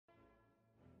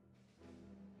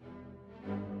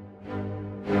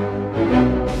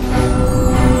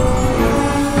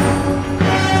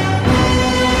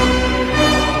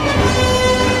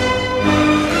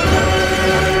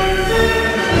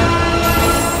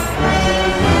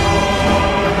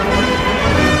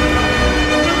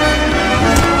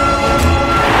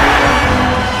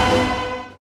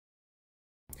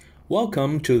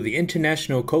Welcome to the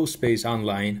International CoSpace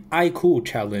Online iCooL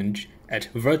Challenge at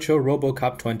Virtual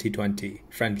RoboCup 2020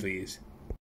 Friendlies.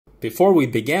 Before we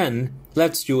begin,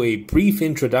 let's do a brief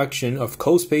introduction of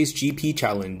CoSpace GP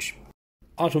Challenge.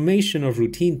 Automation of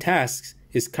routine tasks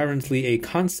is currently a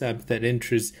concept that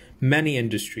interests many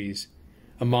industries.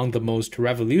 Among the most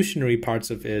revolutionary parts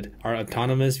of it are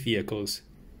autonomous vehicles.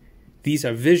 These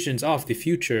are visions of the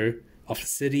future of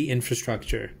city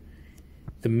infrastructure.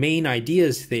 The main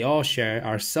ideas they all share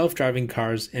are self-driving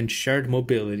cars and shared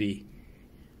mobility.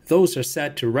 Those are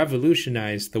set to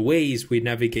revolutionize the ways we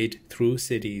navigate through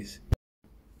cities.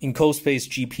 In CoSpace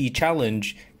GP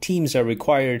Challenge, teams are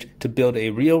required to build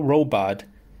a real robot,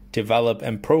 develop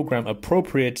and program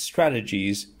appropriate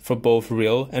strategies for both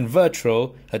real and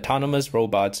virtual autonomous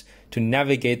robots to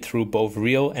navigate through both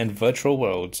real and virtual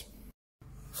worlds.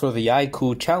 For the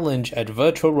iCooL Challenge at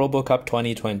Virtual RoboCup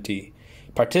 2020,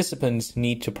 participants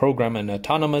need to program an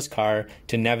autonomous car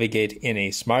to navigate in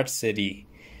a smart city.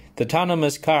 The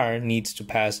autonomous car needs to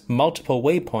pass multiple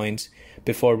waypoints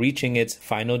before reaching its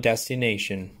final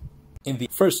destination. In the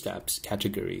FirstSteps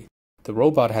category, the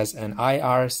robot has an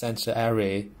IR sensor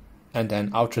array and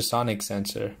an ultrasonic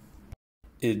sensor.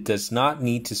 It does not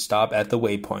need to stop at the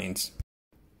waypoints.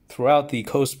 Throughout the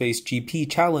CoSpace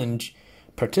GP Challenge,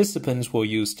 participants will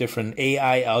use different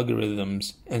AI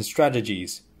algorithms and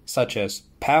strategies, such as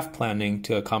path planning,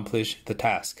 to accomplish the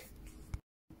task.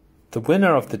 The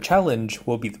winner of the challenge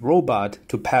will be the robot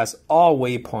to pass all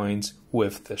waypoints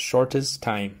with the shortest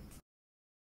time.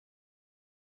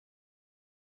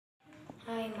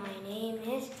 Hi, my name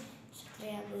is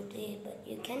but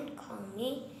you can call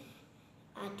me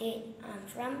Ade. I'm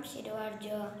from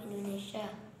Sidoarjo, Indonesia.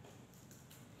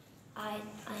 I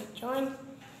joined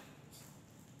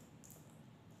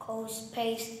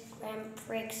CoSpace Grand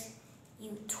Prix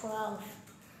U12.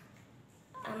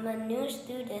 I'm a new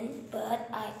student, but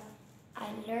I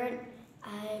learned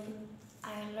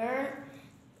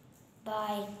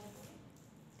by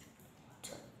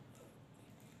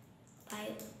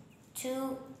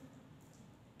two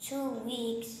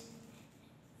weeks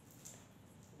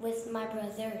with my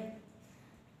brother.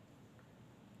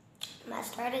 My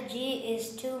strategy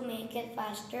is to make it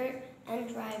faster and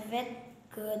drive it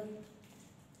good.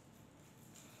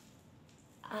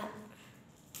 I'm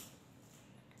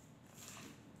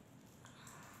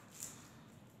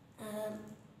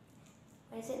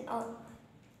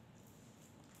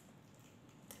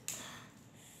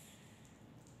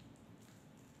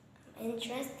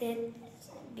interested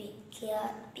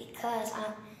because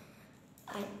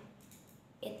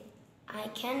I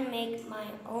can make my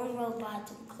own robot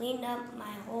to clean up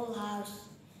my whole house.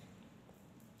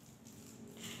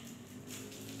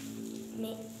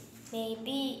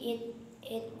 Maybe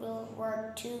it will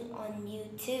work too on you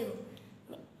too.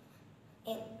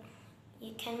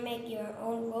 You can make your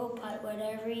own robot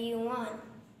whatever you want.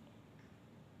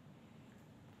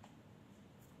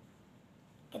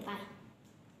 Goodbye.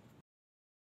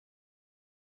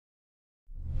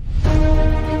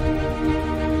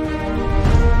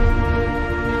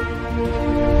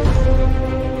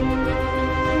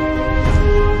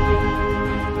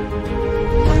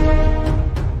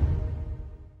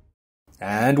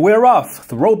 And we're off!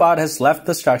 The robot has left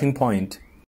the starting point.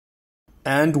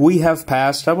 And we have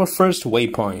passed our first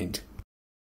waypoint.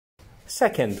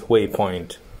 Second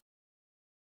waypoint.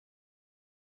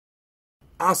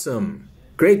 Awesome!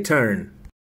 Great turn!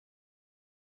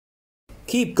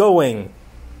 Keep going!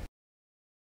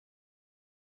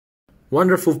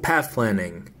 Wonderful path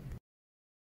planning!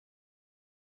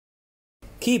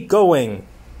 Keep going!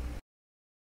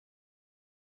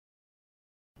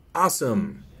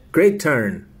 Awesome! Great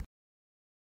turn!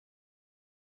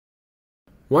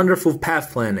 Wonderful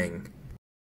path planning!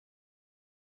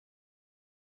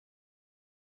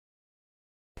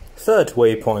 Third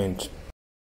waypoint.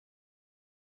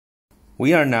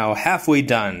 We are now halfway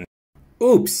done.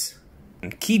 Oops!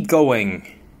 Keep going!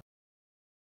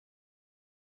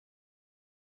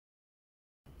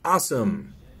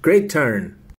 Awesome! Great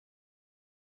turn!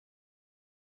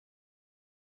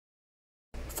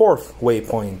 Fourth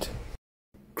waypoint.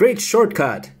 Great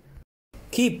shortcut!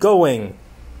 Keep going!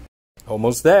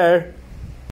 Almost there!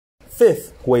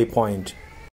 Fifth waypoint.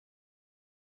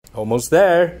 Almost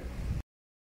there!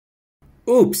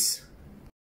 Oops!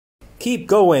 Keep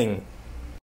going!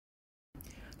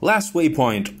 Last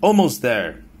waypoint, almost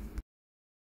there!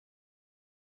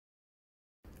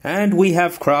 And we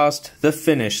have crossed the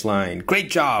finish line. Great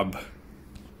job!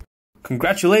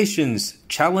 Congratulations!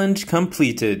 Challenge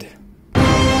completed!